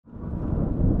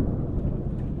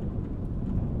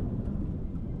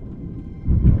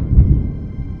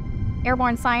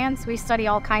Airborne science, we study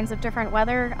all kinds of different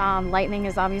weather. Lightning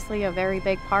is obviously a very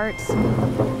big part.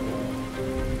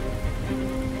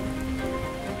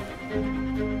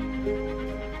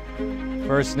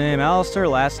 First name Alistair,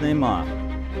 last name Ma.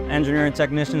 Engineering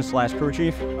technician / crew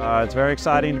chief. It's very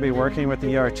exciting to be working with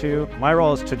the ER-2. My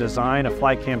role is to design a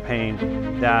flight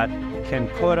campaign that can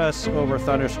put us over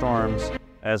thunderstorms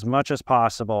as much as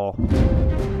possible.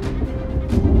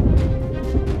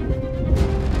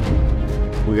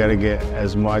 We got to get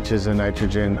as much as the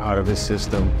nitrogen out of his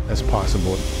system as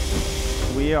possible.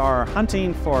 We are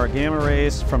hunting for gamma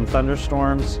rays from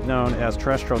thunderstorms known as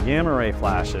terrestrial gamma ray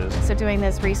flashes. So doing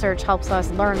this research helps us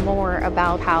learn more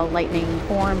about how lightning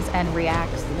forms and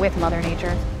reacts with Mother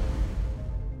Nature.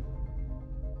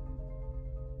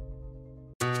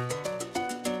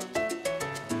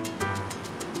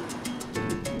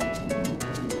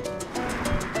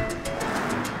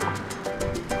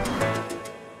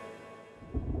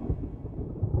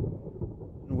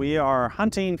 We are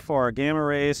hunting for gamma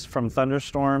rays from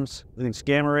thunderstorms. These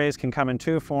gamma rays can come in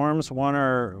two forms. One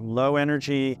are low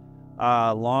energy,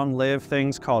 long-lived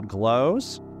things called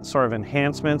glows, sort of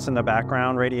enhancements in the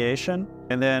background radiation.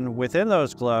 And then within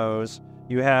those glows,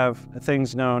 you have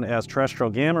things known as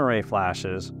terrestrial gamma ray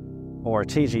flashes, or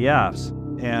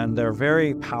TGFs. And they're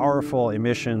very powerful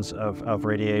emissions of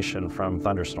radiation from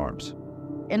thunderstorms.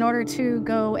 In order to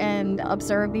go and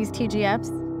observe these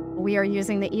TGFs, we are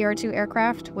using the ER-2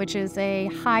 aircraft, which is a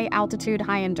high-altitude,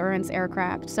 high-endurance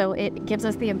aircraft. So it gives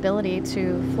us the ability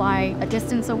to fly a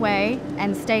distance away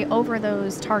and stay over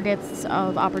those targets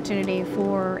of opportunity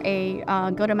for a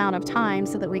good amount of time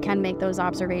so that we can make those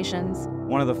observations.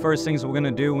 One of the first things we're going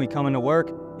to do when we come into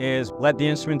work is let the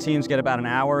instrument teams get about an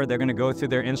hour. They're going to go through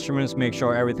their instruments, make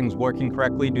sure everything's working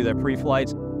correctly, do their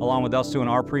pre-flights, along with us doing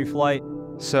our pre-flight.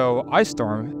 So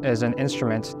IceStorm is an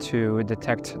instrument to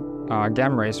detect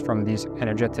gamma rays from these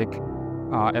energetic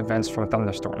events from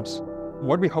thunderstorms.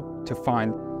 What we hope to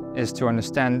find is to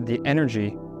understand the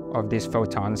energy of these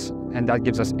photons, and that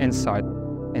gives us insight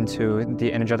into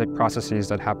the energetic processes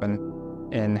that happen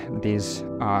in these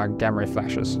gamma ray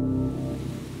flashes.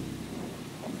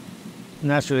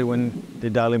 Naturally, when they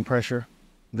dial in pressure,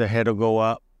 the head will go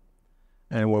up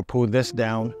and we'll pull this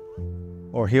down,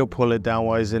 or he'll pull it down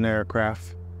while he's in the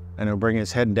aircraft, and he'll bring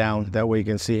his head down. That way you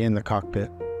can see in the cockpit.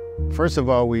 First of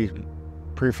all, we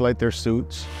pre-flight their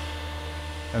suits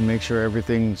and make sure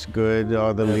everything's good,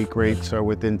 all the leak rates are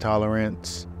within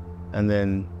tolerance. And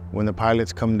then when the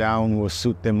pilots come down, we'll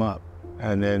suit them up.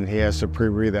 And then he has to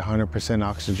pre-breathe 100%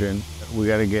 oxygen. We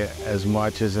got to get as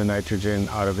much as the nitrogen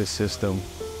out of his system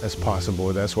as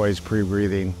possible. That's why he's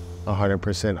pre-breathing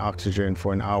 100% oxygen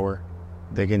for an hour.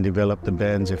 They can develop the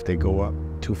bends if they go up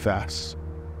too fast.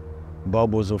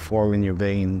 Bubbles will form in your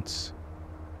veins.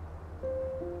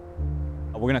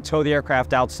 We're going to tow the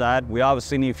aircraft outside. We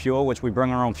obviously need fuel, which we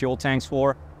bring our own fuel tanks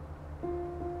for.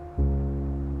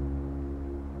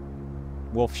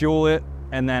 We'll fuel it,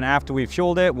 and then after we've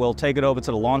fueled it, we'll take it over to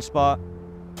the launch spot.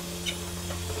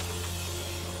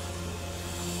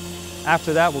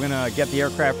 After that, we're going to get the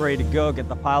aircraft ready to go, get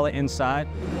the pilot inside.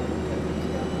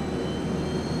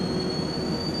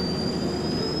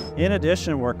 In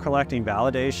addition, we're collecting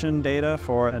validation data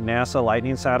for NASA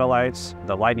Lightning satellites,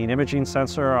 the Lightning imaging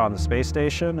sensor on the space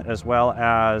station, as well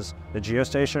as the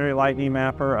geostationary lightning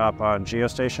mapper up on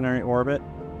geostationary orbit.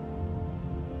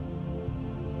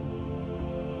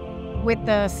 With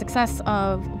the success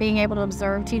of being able to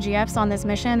observe TGFs on this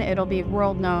mission, it'll be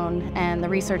world known, and the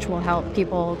research will help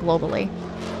people globally.